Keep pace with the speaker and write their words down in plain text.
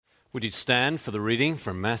Would you stand for the reading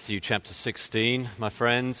from Matthew chapter 16, my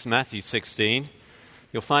friends? Matthew 16.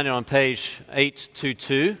 You'll find it on page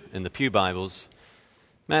 822 in the Pew Bibles.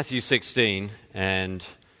 Matthew 16, and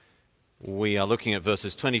we are looking at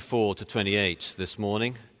verses 24 to 28 this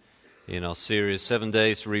morning in our series 7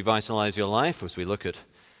 Days to Revitalize Your Life, as we look at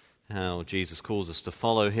how Jesus calls us to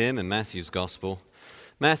follow him in Matthew's Gospel.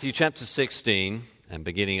 Matthew chapter 16, and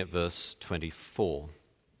beginning at verse 24.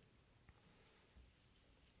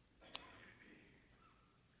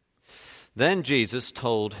 Then Jesus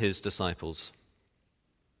told his disciples,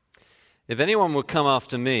 "If anyone would come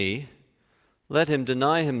after me, let him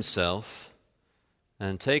deny himself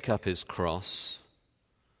and take up his cross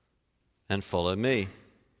and follow me.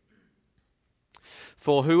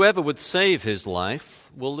 For whoever would save his life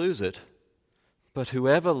will lose it, but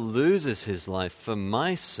whoever loses his life for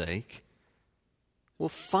my sake will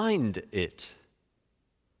find it.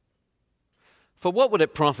 For what would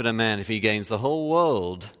it profit a man if he gains the whole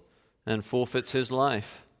world and forfeits his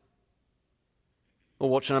life? Or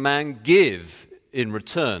what should a man give in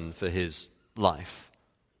return for his life?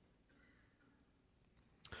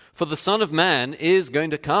 For the Son of Man is going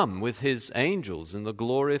to come with his angels in the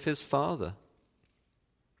glory of his Father.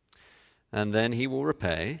 And then he will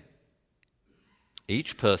repay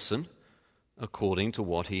each person according to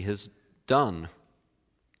what he has done.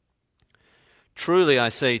 Truly I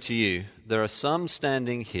say to you, there are some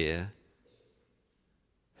standing here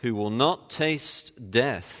who will not taste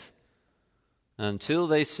death until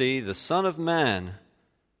they see the Son of Man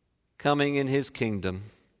coming in his kingdom."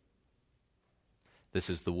 This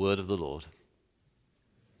is the word of the Lord.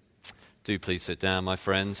 Do please sit down, my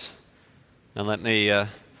friends, and let me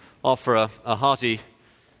offer a hearty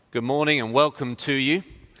good morning and welcome to you.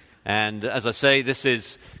 And as I say, this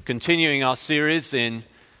is continuing our series in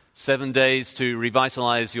 7 Days to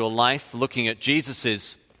Revitalize Your Life, looking at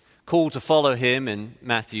Jesus' call to follow him in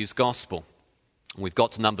Matthew's Gospel. We've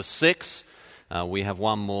got to number 6. We have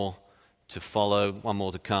one more to follow, one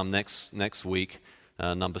more to come next week,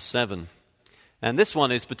 number 7. And this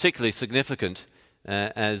one is particularly significant,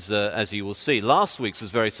 as you will see. Last week's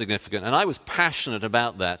was very significant, and I was passionate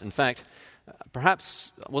about that. In fact,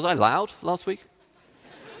 perhaps, was I loud last week?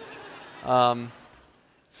 I'm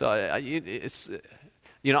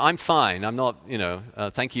fine. I'm not,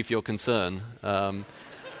 thank you for your concern.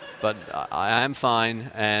 But I am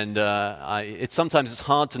fine, and sometimes it's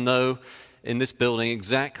hard to know in this building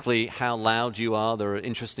exactly how loud you are. There are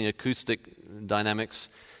interesting acoustic dynamics,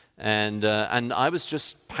 and I was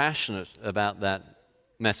just passionate about that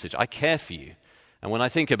message. I care for you, and when I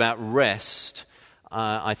think about rest,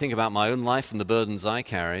 I think about my own life and the burdens I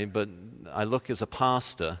carry, but I look as a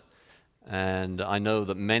pastor, and I know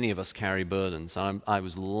that many of us carry burdens. I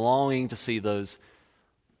was longing to see those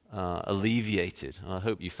alleviated. I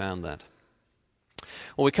hope you found that.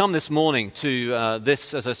 Well, we come this morning to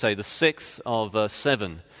this, as I say, the 6th of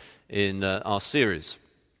 7 in our series.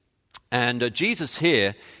 And Jesus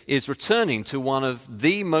here is returning to one of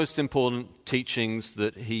the most important teachings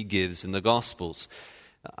that he gives in the Gospels.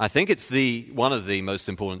 I think it's one of the most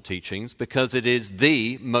important teachings because it is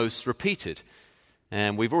the most repeated.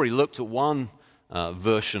 And we've already looked at one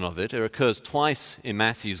version of it. It occurs twice in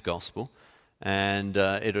Matthew's Gospel, and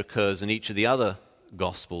it occurs in each of the other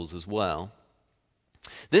Gospels as well.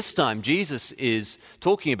 This time, Jesus is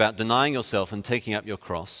talking about denying yourself and taking up your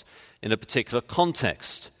cross in a particular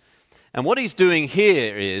context. And what he's doing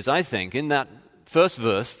here is, I think, in that first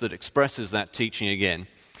verse that expresses that teaching again,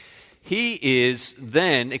 he is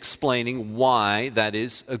then explaining why that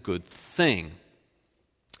is a good thing.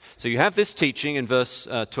 So you have this teaching in verse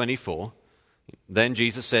 24. Then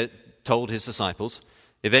Jesus told his disciples,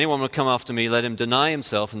 "If anyone will come after me, let him deny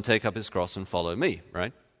himself and take up his cross and follow me,"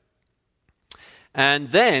 right?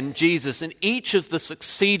 And then Jesus, in each of the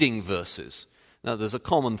succeeding verses, now there's a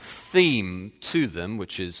common theme to them,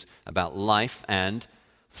 which is about life and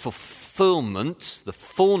fulfillment, the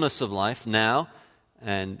fullness of life now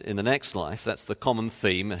and in the next life. That's the common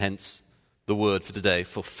theme, and hence the word for today,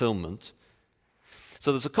 fulfillment.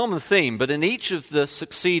 So there's a common theme, but in each of the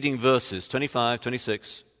succeeding verses, 25,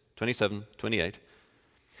 26, 27, 28,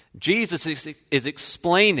 Jesus is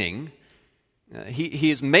explaining,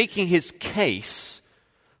 he is making his case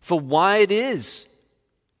for why it is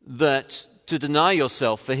that to deny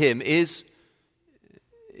yourself for him is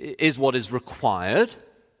what is required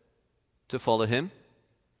to follow him,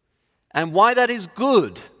 and why that is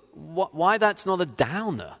good, why that's not a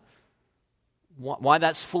downer, why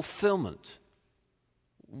that's fulfillment,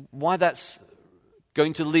 why that's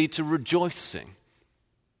going to lead to rejoicing.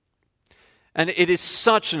 And it is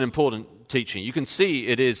such an important teaching. You can see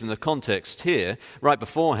it is in the context here. Right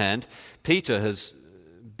beforehand, Peter has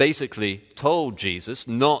basically told Jesus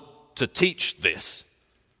not to teach this,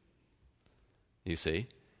 you see.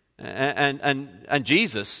 And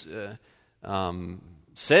Jesus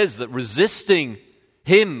says that resisting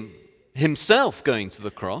himself going to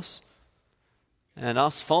the cross and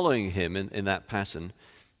us following him in that pattern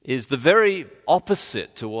is the very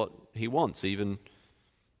opposite to what he wants, even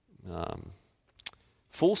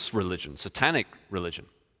false religion, satanic religion.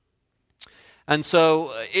 And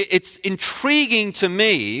so it's intriguing to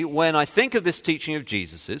me when I think of this teaching of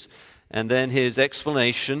Jesus's and then his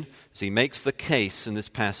explanation as he makes the case in this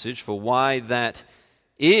passage for why that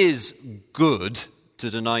is good to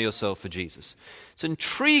deny yourself for Jesus. It's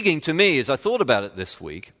intriguing to me as I thought about it this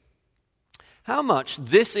week how much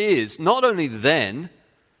this is not only then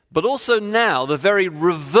but also now the very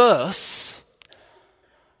reverse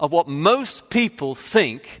of what most people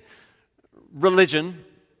think religion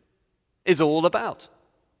is all about.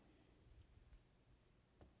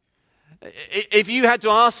 If you had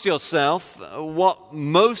to ask yourself what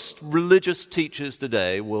most religious teachers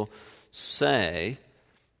today will say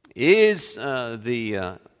is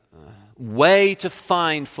the way to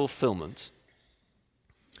find fulfillment,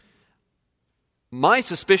 my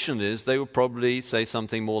suspicion is they would probably say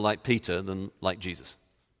something more like Peter than like Jesus.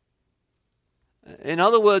 In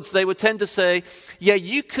other words, they would tend to say, yeah,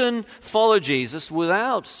 you can follow Jesus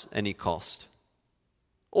without any cost.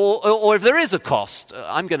 Or if there is a cost,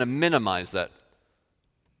 I'm going to minimize that.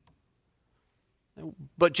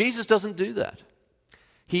 But Jesus doesn't do that.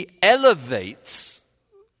 He elevates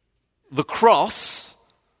the cross,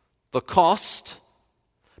 the cost,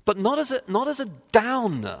 but not as a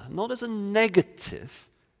downer, not as a negative,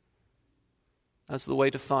 as the way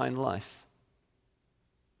to find life.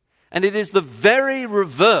 And it is the very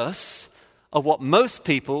reverse of what most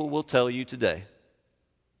people will tell you today.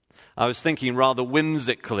 I was thinking rather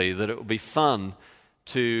whimsically that it would be fun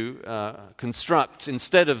to construct,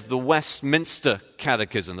 instead of the Westminster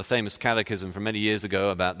Catechism, the famous catechism from many years ago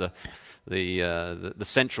about the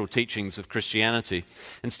central teachings of Christianity,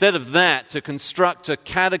 instead of that, to construct a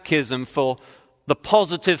catechism for the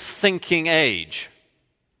positive thinking age.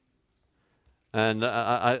 And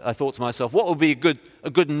I thought to myself, what would be a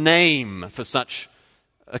good name for such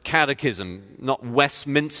a catechism? Not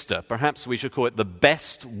Westminster. Perhaps we should call it the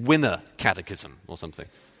Best Winner Catechism or something,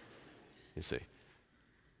 you see.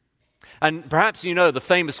 And perhaps you know the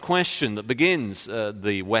famous question that begins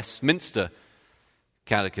the Westminster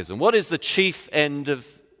Catechism. What is the chief end of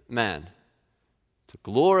man? To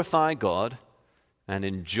glorify God and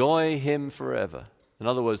enjoy Him forever. In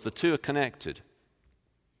other words, the two are connected.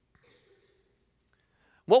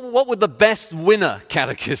 What would the Best Winner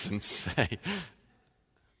Catechism say?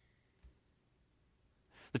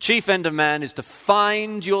 The chief end of man is to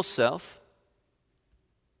find yourself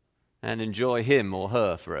and enjoy him or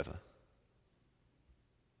her forever.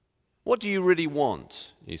 What do you really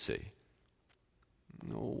want, you see?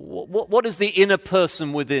 What is the inner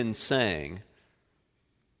person within saying?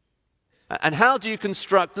 And how do you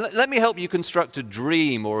construct, let me help you construct a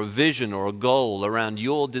dream or a vision or a goal around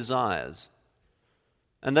your desires.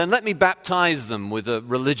 And then let me baptize them with a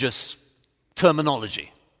religious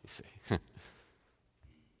terminology, you see.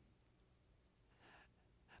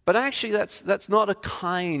 But actually that's not a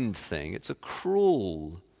kind thing, it's a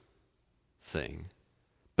cruel thing.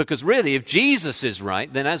 Because really, if Jesus is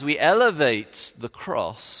right, then as we elevate the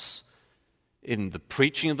cross in the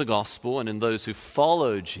preaching of the gospel and in those who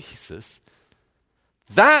follow Jesus,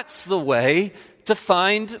 that's the way to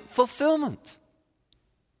find fulfillment.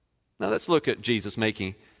 Now let's look at Jesus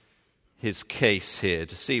making his case here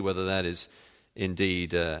to see whether that is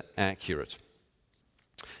indeed accurate.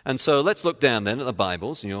 And so let's look down then at the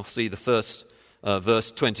Bibles, and you'll see the first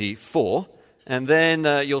verse 24, and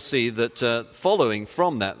then you'll see that following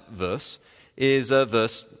from that verse is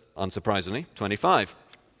verse, unsurprisingly, 25.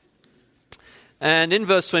 And in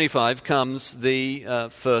verse 25 comes the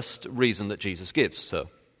first reason that Jesus gives.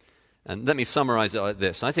 And let me summarize it like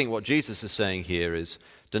this. I think what Jesus is saying here is,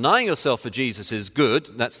 denying yourself for Jesus is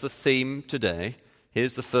good. That's the theme today.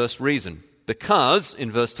 Here's the first reason. Because, in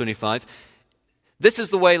verse 25, this is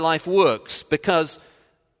the way life works. Because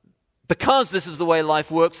this is the way life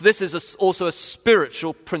works, this is also a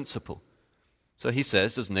spiritual principle. So he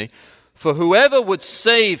says, doesn't he? For whoever would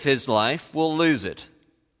save his life will lose it.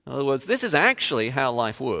 In other words, this is actually how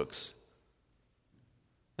life works.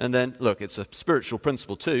 And then, look, it's a spiritual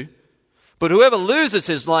principle too. But whoever loses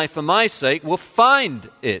his life for my sake will find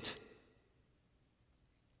it.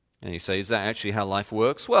 And you say, is that actually how life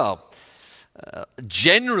works? Well,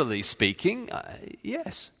 generally speaking,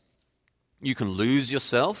 yes. You can lose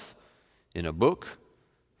yourself in a book.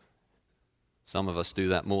 Some of us do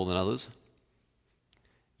that more than others.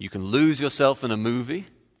 You can lose yourself in a movie.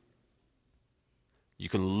 You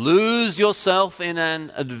can lose yourself in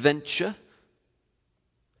an adventure.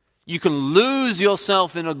 You can lose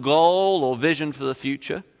yourself in a goal or vision for the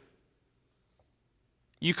future.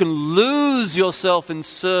 You can lose yourself in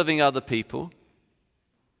serving other people.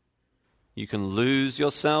 You can lose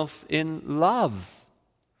yourself in love.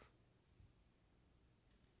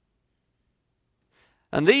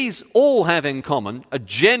 And these all have in common a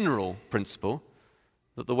general principle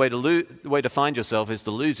that the way to find yourself is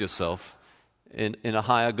to lose yourself in a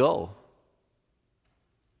higher goal.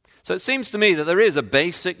 So it seems to me that there is a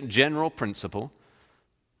basic general principle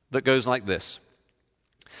that goes like this.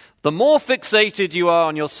 The more fixated you are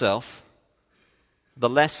on yourself, the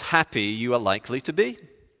less happy you are likely to be.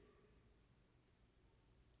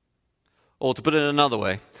 Or to put it another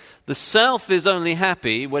way, the self is only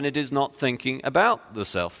happy when it is not thinking about the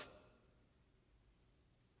self.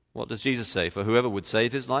 What does Jesus say? For whoever would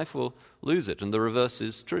save his life will lose it, and the reverse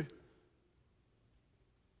is true.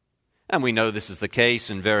 And we know this is the case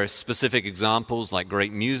in various specific examples like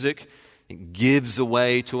great music. It gives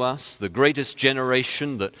away to us. The greatest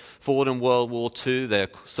generation that fought in World War II, they're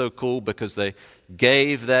so called because they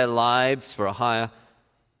gave their lives for a higher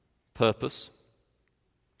purpose.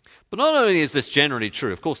 But not only is this generally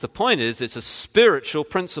true, of course, the point is it's a spiritual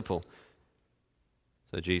principle.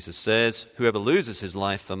 So Jesus says, whoever loses his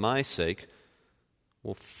life for my sake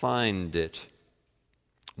will find it.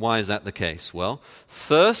 Why is that the case? Well,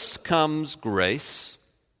 first comes grace,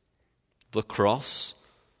 the cross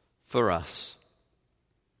for us.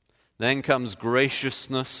 Then comes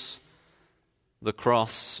graciousness, the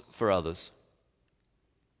cross for others.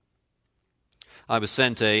 I was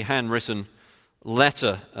sent a handwritten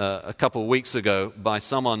letter a couple of weeks ago by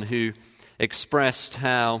someone who expressed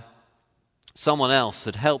how someone else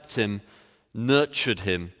had helped him, nurtured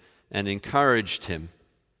him, and encouraged him.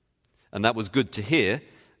 And that was good to hear.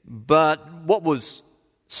 But what was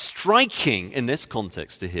striking in this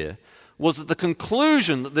context to hear was that the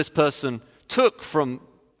conclusion that this person took from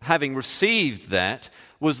having received that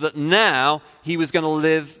was that now he was going to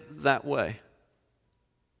live that way.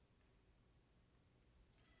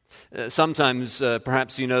 Sometimes,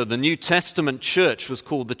 perhaps you know, the New Testament church was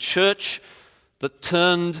called the church that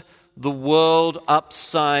turned the world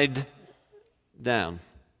upside down.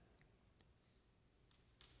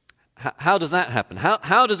 How does that happen?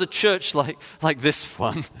 How does a church like this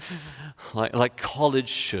one, like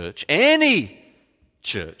College Church, any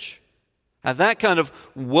church, have that kind of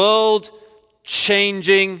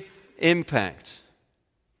world-changing impact?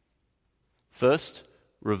 First,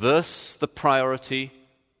 reverse the priority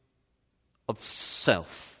of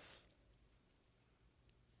self.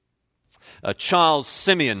 Charles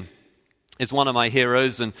Simeon is one of my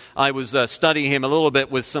heroes, and I was studying him a little bit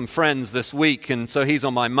with some friends this week, and so he's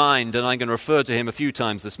on my mind, and I'm going to refer to him a few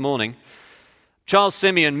times this morning. Charles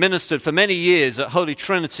Simeon ministered for many years at Holy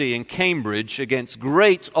Trinity in Cambridge against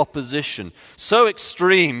great opposition, so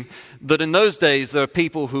extreme that in those days there were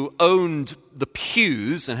people who owned the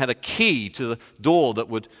pews and had a key to the door that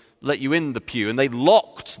would let you in the pew, and they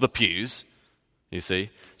locked the pews, you see,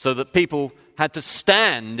 so that people had to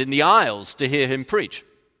stand in the aisles to hear him preach.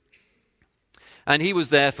 And he was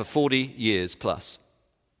there for 40 years plus.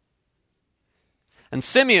 And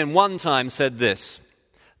Simeon one time said this: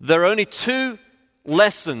 there are only two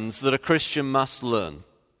lessons that a Christian must learn.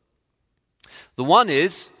 The one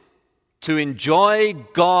is to enjoy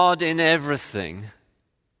God in everything.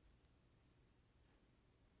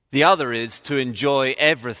 The other is to enjoy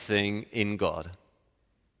everything in God.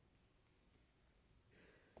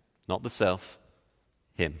 Not the self,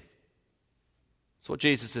 him. That's what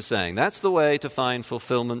Jesus is saying. That's the way to find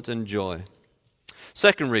fulfillment and joy.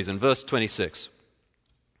 Second reason, verse 26.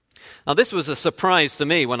 Now this was a surprise to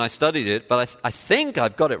me when I studied it, but I think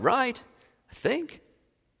I've got it right. I think.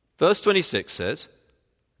 Verse 26 says,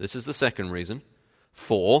 this is the second reason,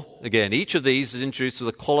 for, again, each of these is introduced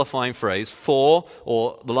with a qualifying phrase, for,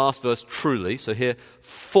 or the last verse, truly. So here,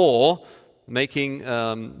 for, making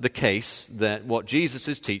the case that what Jesus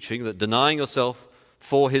is teaching, that denying yourself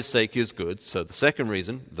for his sake is good. So the second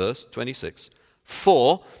reason, verse 26,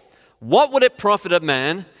 for, what would it profit a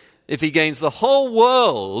man if he gains the whole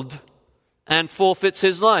world and forfeits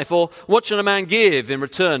his life? Or what should a man give in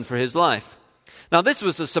return for his life? Now this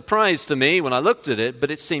was a surprise to me when I looked at it, but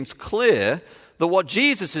it seems clear that what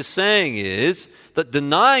Jesus is saying is that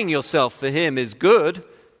denying yourself for him is good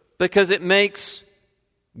because it makes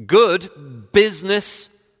good business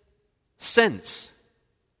sense.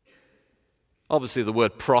 Obviously, the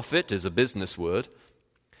word profit is a business word,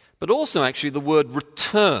 but also actually the word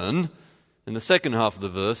return in the second half of the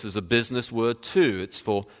verse is a business word too. It's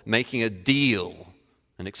for making a deal,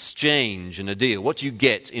 an exchange and a deal. What do you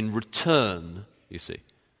get in return, you see?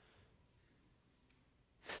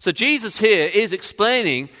 So Jesus here is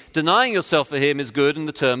explaining denying yourself for him is good in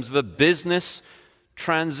the terms of a business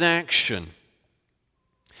transaction.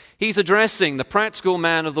 He's addressing the practical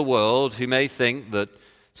man of the world who may think that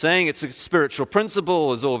saying it's a spiritual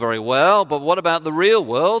principle is all very well, but what about the real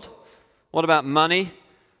world? What about money?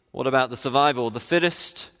 What about the survival of the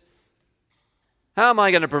fittest? How am I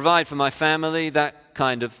going to provide for my family? That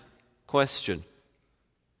kind of question.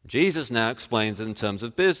 Jesus now explains it in terms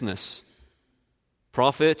of business.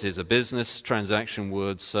 Profit is a business transaction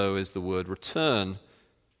word, so is the word return.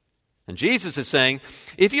 And Jesus is saying,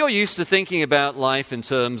 if you're used to thinking about life in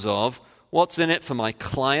terms of what's in it for my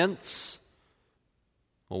clients,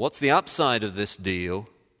 or what's the upside of this deal,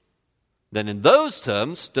 then in those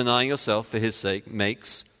terms, denying yourself for his sake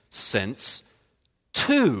makes sense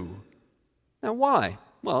too. Now why?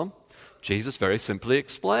 Well, Jesus very simply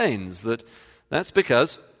explains that that's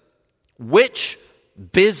because which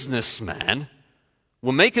businessman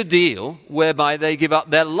will make a deal whereby they give up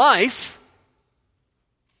their life,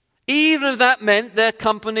 even if that meant their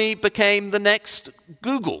company became the next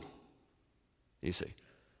Google? You see.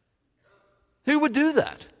 Who would do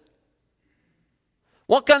that?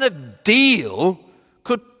 What kind of deal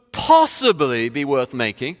could possibly be worth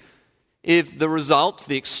making if the result,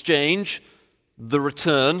 the exchange, the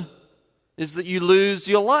return is that you lose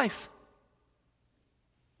your life?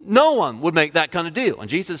 No one would make that kind of deal. And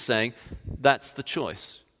Jesus is saying that's the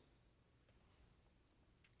choice.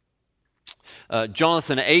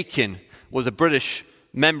 Jonathan Aiken was a British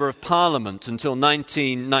member of Parliament until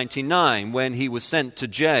 1999 when he was sent to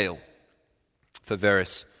jail for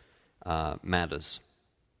various matters.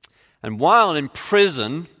 And while in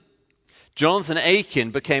prison, Jonathan Aiken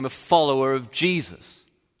became a follower of Jesus.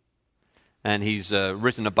 And he's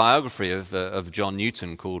written a biography of John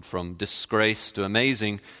Newton called From Disgrace to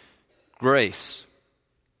Amazing Grace.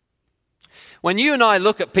 When you and I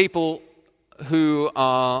look at people who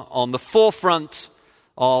are on the forefront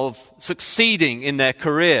of succeeding in their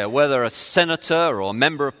career, whether a senator or a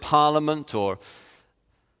member of parliament or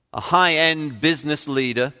a high-end business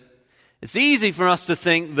leader, it's easy for us to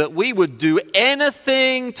think that we would do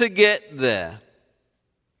anything to get there,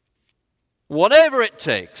 whatever it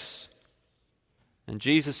takes. And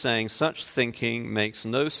Jesus is saying such thinking makes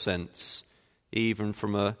no sense, even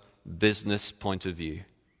from a business point of view.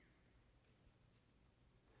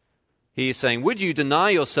 He is saying, would you deny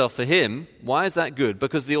yourself for him? Why is that good?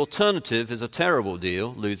 Because the alternative is a terrible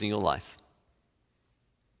deal, losing your life.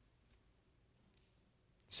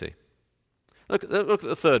 See. Look at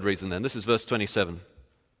the third reason then. This is verse 27.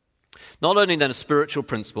 Not only then a spiritual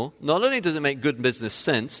principle, not only does it make good business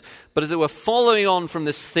sense, but as it were following on from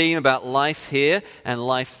this theme about life here and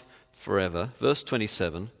life forever. Verse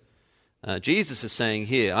 27, Jesus is saying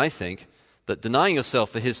here, I think, that denying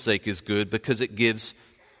yourself for his sake is good because it gives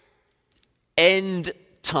end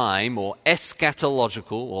time or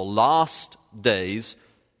eschatological or last days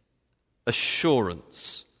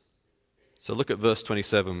assurance. So look at verse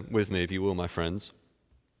 27 with me, if you will, my friends.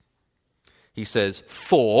 He says,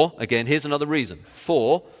 for, again, here's another reason.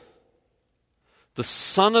 For the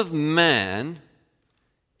Son of Man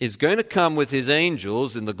is going to come with his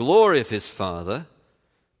angels in the glory of his Father,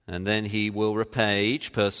 and then he will repay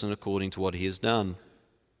each person according to what he has done.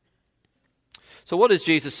 So what is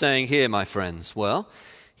Jesus saying here, my friends? Well,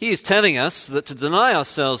 he is telling us that to deny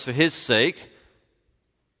ourselves for his sake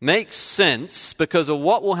makes sense because of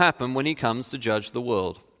what will happen when he comes to judge the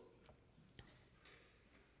world.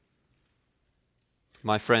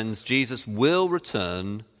 My friends, Jesus will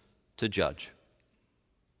return to judge.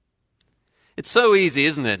 It's so easy,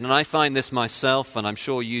 isn't it? And I find this myself, and I'm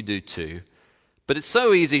sure you do too. But it's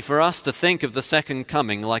so easy for us to think of the second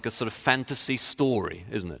coming like a sort of fantasy story,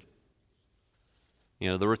 isn't it? You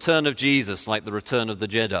know, the return of Jesus like the return of the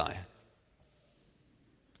Jedi.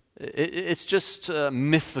 It's just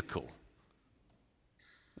mythical.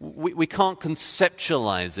 We can't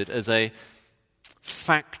conceptualize it as a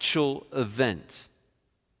factual event.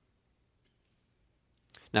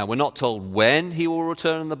 Now, we're not told when he will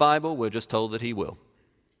return in the Bible, we're just told that he will.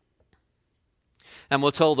 And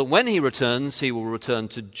we're told that when he returns, he will return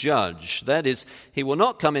to judge. That is, he will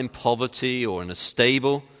not come in poverty or in a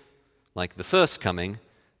stable like the first coming,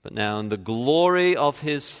 but now in the glory of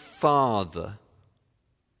his Father.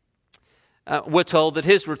 We're told that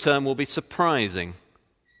his return will be surprising.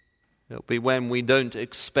 It'll be when we don't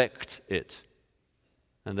expect it,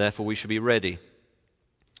 and therefore we should be ready.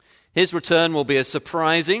 His return will be as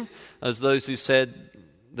surprising as those who said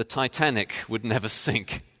the Titanic would never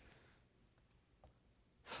sink.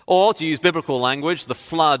 Or, to use biblical language, the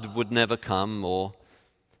flood would never come. Or,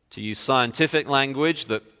 to use scientific language,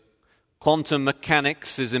 that quantum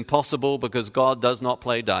mechanics is impossible because God does not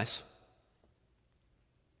play dice.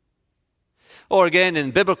 Or again,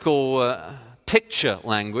 in biblical picture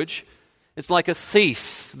language, it's like a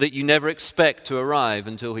thief that you never expect to arrive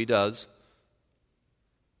until he does.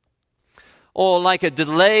 Or like a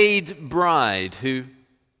delayed bride who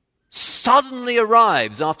suddenly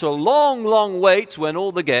arrives after a long, long wait when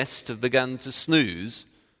all the guests have begun to snooze.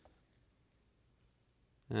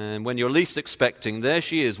 And when you're least expecting, there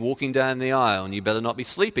she is walking down the aisle, and you better not be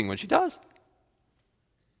sleeping when she does.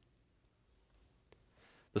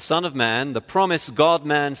 The Son of Man, the promised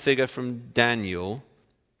God-man figure from Daniel,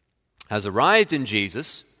 has arrived in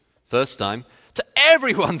Jesus, first time, to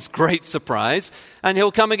everyone's great surprise, and he'll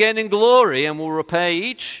come again in glory and will repay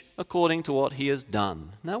each according to what he has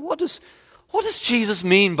done. Now, what does Jesus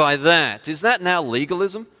mean by that? Is that now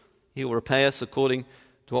legalism? He will repay us according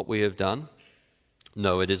to what we have done?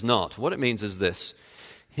 No, it is not. What it means is this: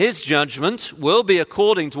 his judgment will be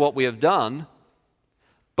according to what we have done,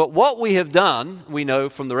 but what we have done, we know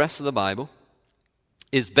from the rest of the Bible,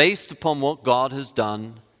 is based upon what God has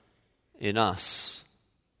done in us.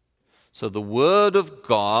 So the Word of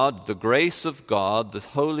God, the grace of God, the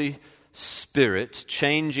Holy Spirit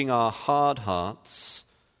changing our hard hearts,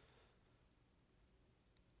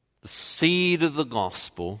 the seed of the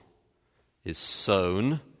gospel is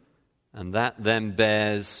sown, and that then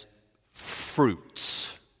bears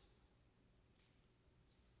fruit.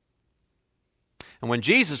 And when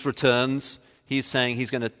Jesus returns, he's saying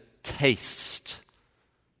he's going to taste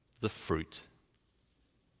the fruit.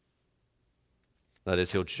 That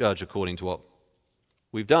is, he'll judge according to what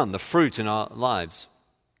we've done, the fruit in our lives.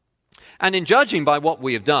 And in judging by what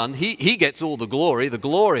we have done, he gets all the glory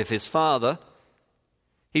of his Father.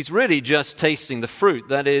 He's really just tasting the fruit.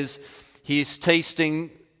 That is, he's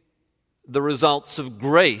tasting the results of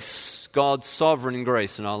grace, God's sovereign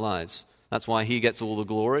grace in our lives. That's why he gets all the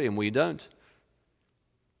glory and we don't.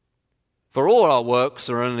 For all our works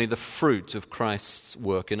are only the fruit of Christ's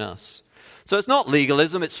work in us. So it's not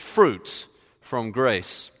legalism, it's fruit from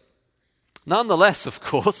grace. Nonetheless, of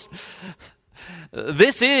course,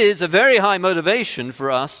 this is a very high motivation for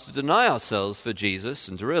us to deny ourselves for Jesus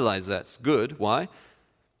and to realize that's good. Why?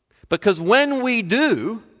 Because when we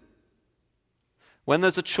do, when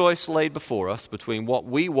there's a choice laid before us between what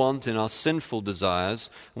we want in our sinful desires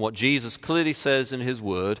and what Jesus clearly says in his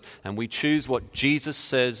word, and we choose what Jesus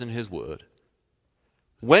says in his word,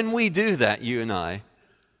 when we do that, you and I,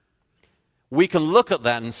 we can look at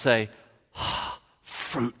that and say,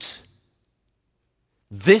 fruit.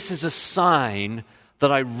 This is a sign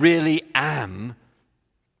that I really am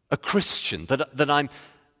a Christian, that I'm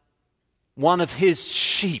one of his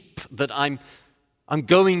sheep, that I'm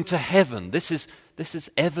going to heaven. This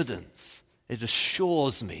is evidence. It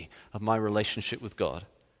assures me of my relationship with God.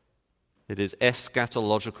 It is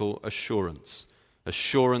eschatological assurance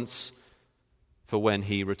for when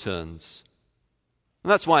he returns. And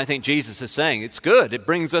that's why I think Jesus is saying it's good.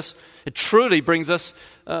 It truly brings us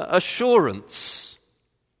assurance.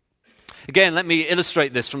 Again, let me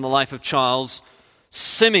illustrate this from the life of Charles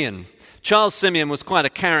Simeon. Charles Simeon was quite a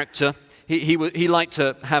character. He liked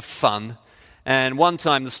to have fun. And one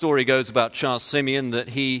time the story goes about Charles Simeon that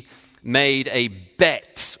he made a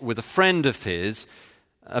bet with a friend of his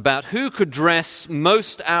about who could dress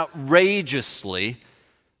most outrageously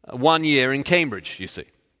one year in Cambridge, you see.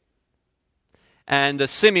 And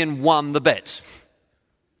Simeon won the bet.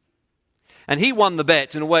 And he won the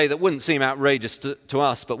bet in a way that wouldn't seem outrageous to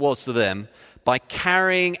us, but was to them, by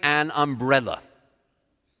carrying an umbrella.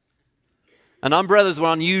 And umbrellas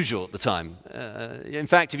were unusual at the time. In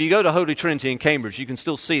fact, if you go to Holy Trinity in Cambridge, you can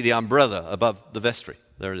still see the umbrella above the vestry.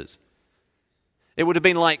 There it is. It would have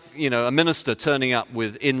been like, a minister turning up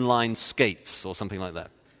with inline skates or something like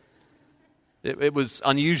that. It was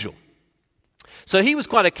unusual. So he was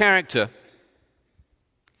quite a character.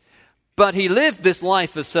 But he lived this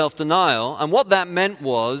life of self-denial, and what that meant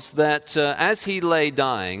was that as he lay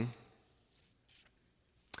dying,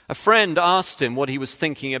 a friend asked him what he was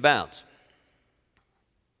thinking about.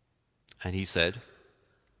 And he said,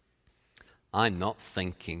 "I'm not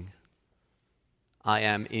thinking. I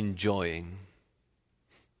am enjoying."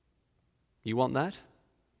 You want that?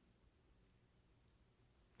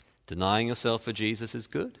 Denying yourself for Jesus is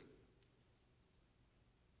good.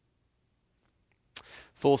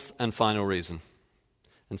 Fourth and final reason,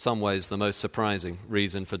 in some ways the most surprising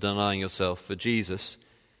reason for denying yourself for Jesus,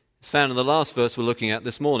 It's found in the last verse we're looking at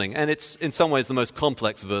this morning, and it's in some ways the most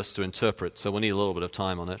complex verse to interpret, so we need a little bit of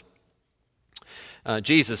time on it.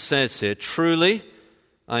 Jesus says here, "Truly,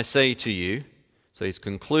 I say to you," so he's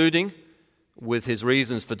concluding with his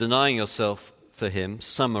reasons for denying yourself for him,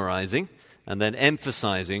 summarizing, and then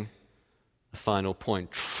emphasizing the final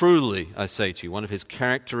point. "Truly, I say to you," one of his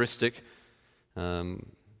characteristic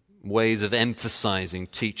ways of emphasizing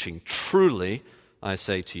teaching. "Truly, I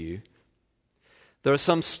say to you, there are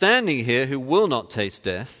some standing here who will not taste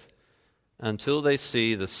death until they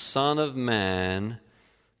see the Son of Man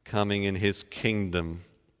coming in his kingdom."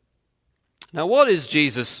 Now, what is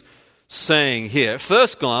Jesus saying here? At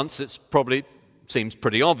first glance, it probably seems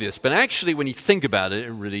pretty obvious, but actually, when you think about it,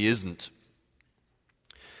 it really isn't.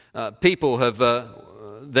 People have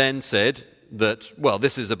then said that, well,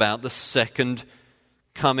 this is about the second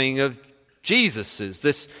coming of Jesus.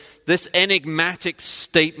 This enigmatic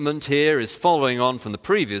statement here is following on from the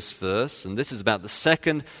previous verse, and this is about the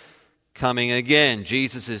second coming again.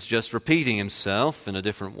 Jesus is just repeating himself in a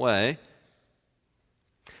different way.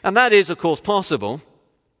 And that is, of course, possible.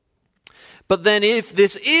 But then if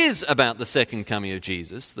this is about the second coming of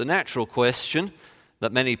Jesus, the natural question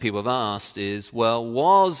that many people have asked is, well,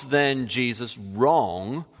 was then Jesus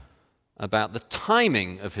wrong about the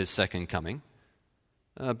timing of his second coming?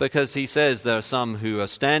 Because he says there are some who are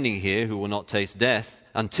standing here who will not taste death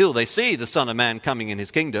until they see the Son of Man coming in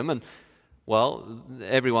his kingdom. And, well,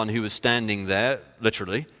 everyone who is standing there,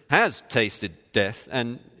 literally, has tasted death,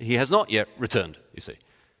 and he has not yet returned, you see.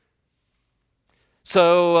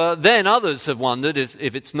 So then others have wondered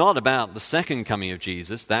if it's not about the second coming of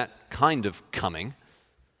Jesus, that kind of coming,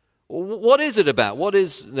 what is it about? What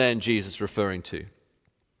is then Jesus referring to?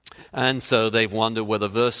 And so they've wondered whether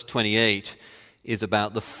verse 28 is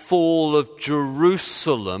about the fall of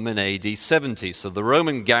Jerusalem in AD 70. So the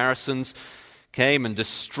Roman garrisons came and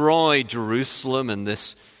destroyed Jerusalem, and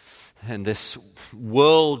this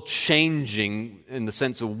world-changing, in the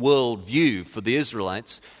sense of world view for the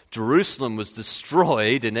Israelites, Jerusalem was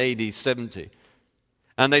destroyed in AD 70.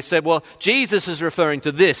 And they said, well, Jesus is referring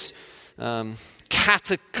to this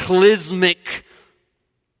cataclysmic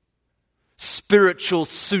spiritual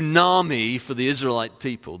tsunami for the Israelite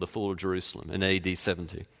people, the fall of Jerusalem in AD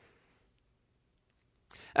 70.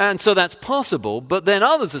 And so that's possible, but then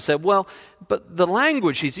others have said, well, but the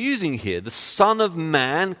language he's using here, the Son of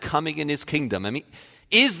Man coming in his kingdom, I mean,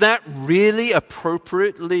 is that really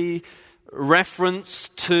appropriately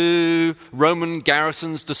referenced to Roman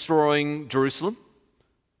garrisons destroying Jerusalem?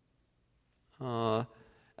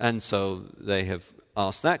 And so they have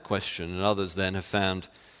asked that question, and others then have found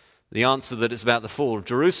the answer that it's about the fall of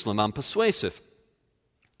Jerusalem unpersuasive.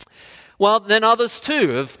 Well, then others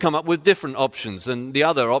too have come up with different options, and the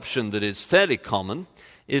other option that is fairly common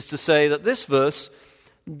is to say that this verse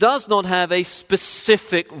does not have a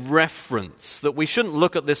specific reference, that we shouldn't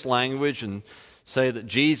look at this language and say that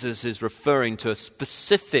Jesus is referring to a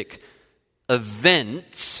specific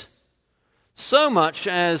event, so much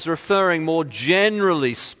as referring more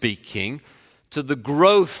generally speaking to the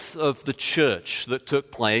growth of the church that took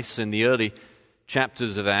place in the early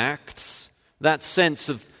chapters of Acts, that sense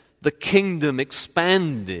of the kingdom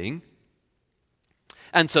expanding.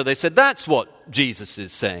 And so they said that's what Jesus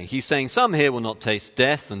is saying. He's saying some here will not taste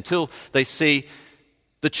death until they see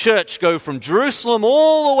the church go from Jerusalem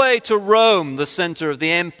all the way to Rome, the center of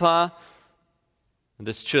the empire, and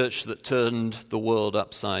this church that turned the world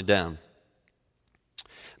upside down.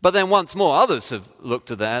 But then once more, others have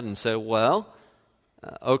looked at that and said, well,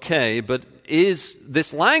 okay, but is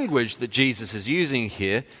this language that Jesus is using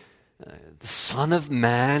here, the Son of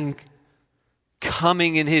Man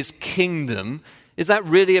coming in his kingdom, is that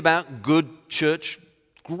really about good church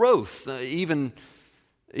growth, even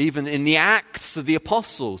in the Acts of the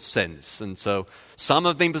Apostles sense? And so some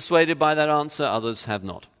have been persuaded by that answer, others have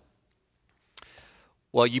not.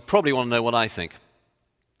 Well, you probably want to know what I think,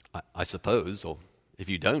 I suppose, or if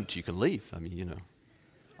you don't, you can leave. I mean,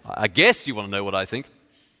 I guess you want to know what I think.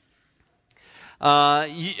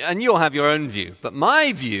 And you'll have your own view. But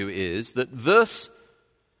my view is that verse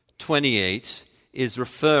 28 is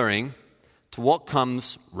referring to what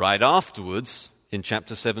comes right afterwards in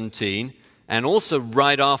chapter 17 and also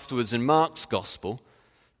right afterwards in Mark's Gospel.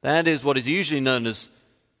 That is what is usually known as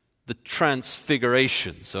the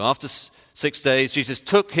Transfiguration. So after 6 days, Jesus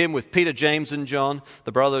took him with Peter, James, and John,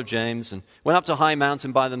 the brother of James, and went up to a high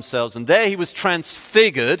mountain by themselves. And there he was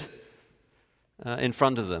transfigured in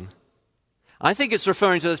front of them. I think it's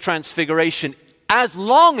referring to the Transfiguration as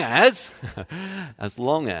long as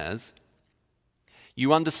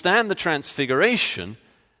you understand the Transfiguration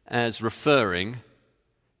as referring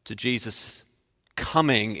to Jesus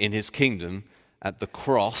coming in his kingdom at the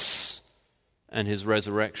cross and his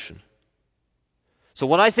resurrection. So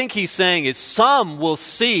what I think he's saying is some will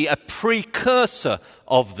see a precursor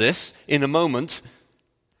of this in a moment,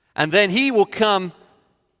 and then he will come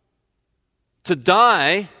to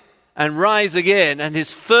die and rise again, and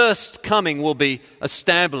his first coming will be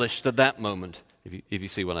established at that moment, if you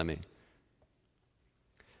see what I mean.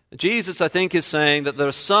 Jesus, I think, is saying that there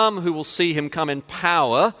are some who will see him come in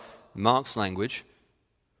power, Mark's language,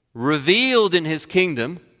 revealed in his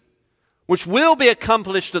kingdom, which will be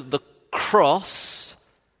accomplished at the cross,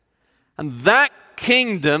 and that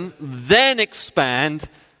kingdom then expand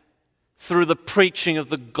through the preaching of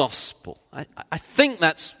the gospel. I think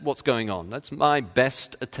that's what's going on. That's my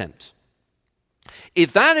best attempt.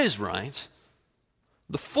 If that is right,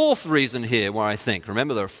 the fourth reason here where I think,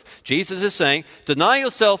 remember, Jesus is saying, deny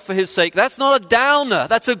yourself for his sake. That's not a downer.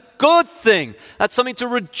 That's a good thing. That's something to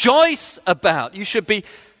rejoice about. You should be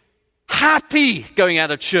happy going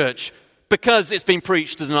out of church because it's been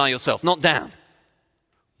preached to deny yourself, not down.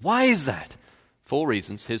 Why is that? 4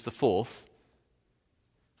 reasons. Here's the fourth.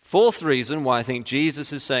 Fourth reason why I think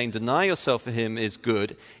Jesus is saying deny yourself for him is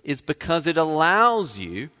good is because it allows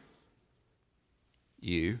you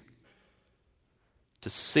to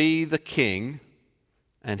see the King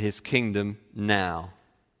and his kingdom now.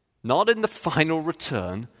 Not in the final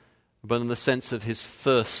return, but in the sense of his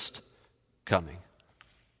first coming.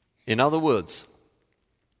 In other words,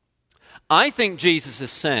 I think Jesus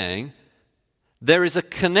is saying there is a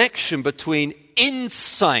connection between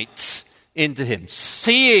insight into him,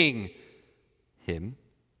 seeing him,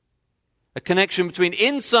 a connection between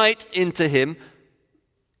insight into him,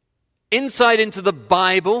 insight into the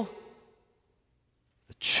Bible,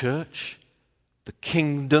 the church, the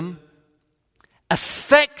kingdom,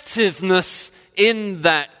 effectiveness in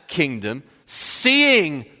that kingdom,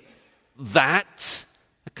 seeing that,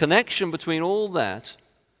 a connection between all that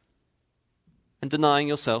and denying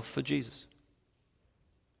yourself for Jesus.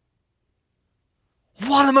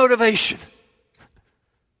 What a motivation!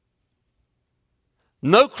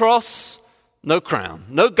 No cross, no crown.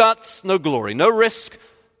 No guts, no glory. No risk,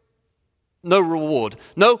 no reward.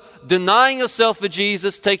 No denying yourself for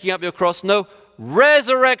Jesus, taking up your cross. No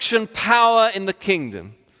resurrection power in the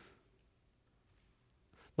kingdom.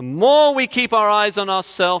 The more we keep our eyes on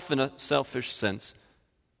ourselves in a selfish sense,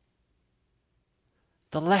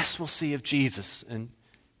 the less we'll see of Jesus and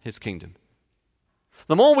his kingdom.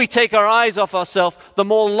 The more we take our eyes off ourselves, the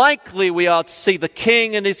more likely we are to see the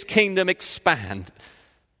King and his kingdom expand.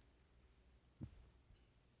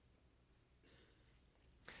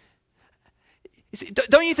 You see,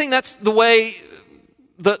 don't you think that's the way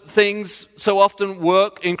that things so often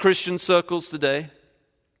work in Christian circles today?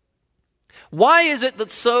 Why is it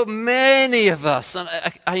that so many of us, and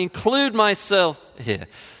I include myself here,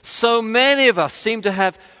 so many of us seem to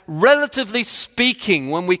have, relatively speaking,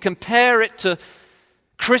 when we compare it to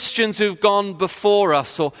Christians who've gone before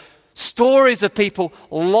us, or stories of people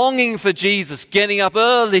longing for Jesus, getting up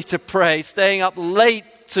early to pray, staying up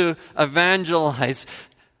late to evangelize.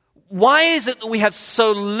 Why is it that we have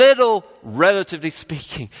so little, relatively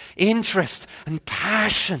speaking, interest and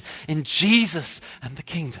passion in Jesus and the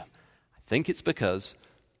kingdom? I think it's because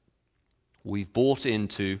we've bought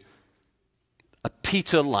into a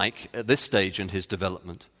Peter-like, at this stage in his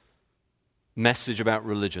development, message about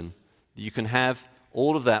religion. You can have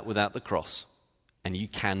all of that without the cross, and you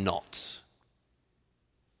cannot.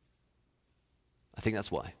 I think that's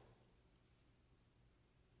why.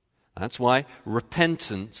 That's why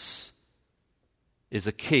repentance is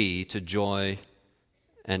a key to joy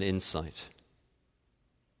and insight.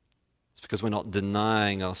 It's because we're not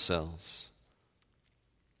denying ourselves.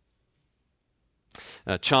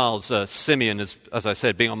 Charles Simeon is, as I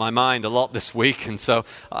said, being on my mind a lot this week, and so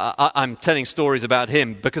I'm telling stories about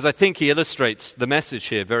him because I think he illustrates the message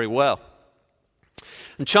here very well.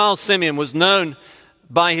 And Charles Simeon was known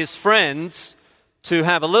by his friends to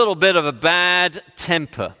have a little bit of a bad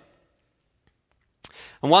temper.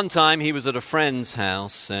 And one time he was at a friend's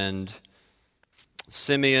house, and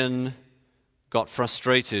Simeon got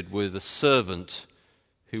frustrated with a servant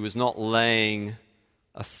who was not laying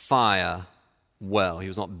a fire well. He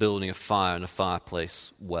was not building a fire in a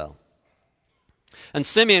fireplace well. And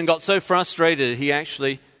Simeon got so frustrated he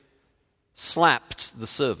actually slapped the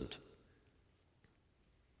servant.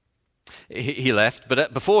 He left,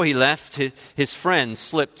 but before he left, his friend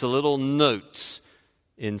slipped a little note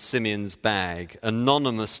in Simeon's bag,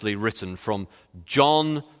 anonymously written from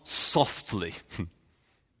John Softly,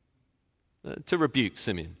 to rebuke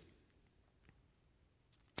Simeon.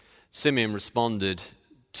 Simeon responded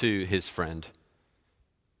to his friend,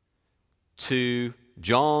 to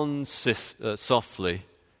John softly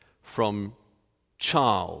from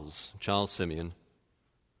Charles Simeon,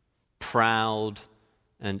 proud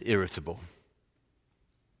and irritable.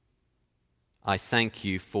 I thank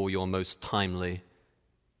you for your most timely,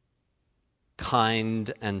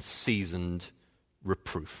 kind and seasoned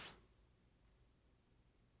reproof.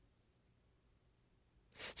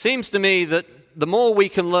 Seems to me that the more we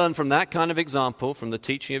can learn from that kind of example, from the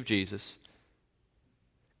teaching of Jesus,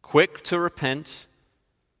 quick to repent,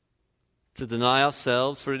 to deny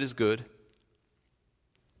ourselves for it is good,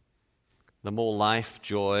 the more life,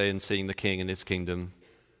 joy in seeing the King and his kingdom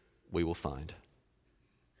we will find.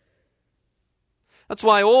 That's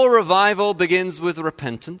why all revival begins with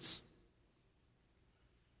repentance.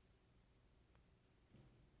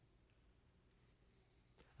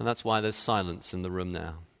 And that's why there's silence in the room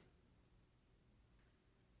now.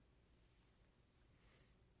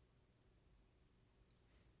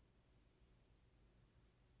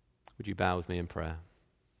 Would you bow with me in prayer?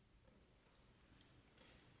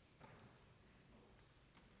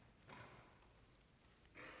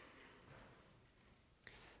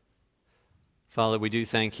 Father, we do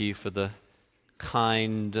thank you for the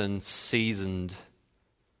kind and seasoned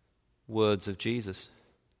words of Jesus.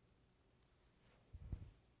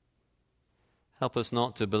 Help us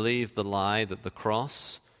not to believe the lie that the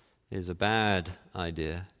cross is a bad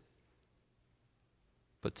idea,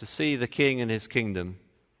 but to see the King and his kingdom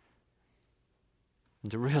and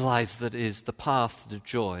to realize that it is the path to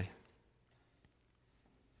joy.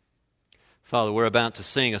 Father, we're about to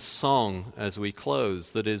sing a song as we close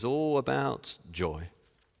that is all about joy.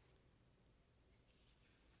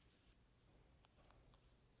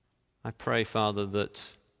 I pray, Father, that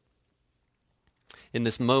in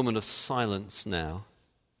this moment of silence now,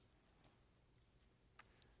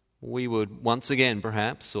 we would once again,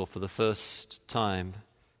 perhaps, or for the first time,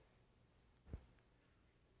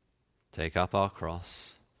 take up our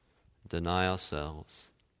cross, deny ourselves.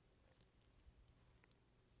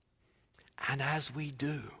 And as we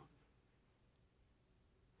do,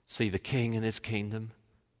 see the King and his kingdom,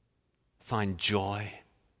 find joy,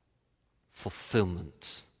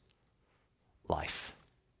 fulfillment, life.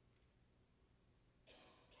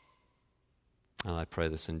 And I pray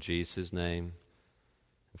this in Jesus' name,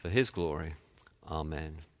 and for his glory.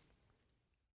 Amen.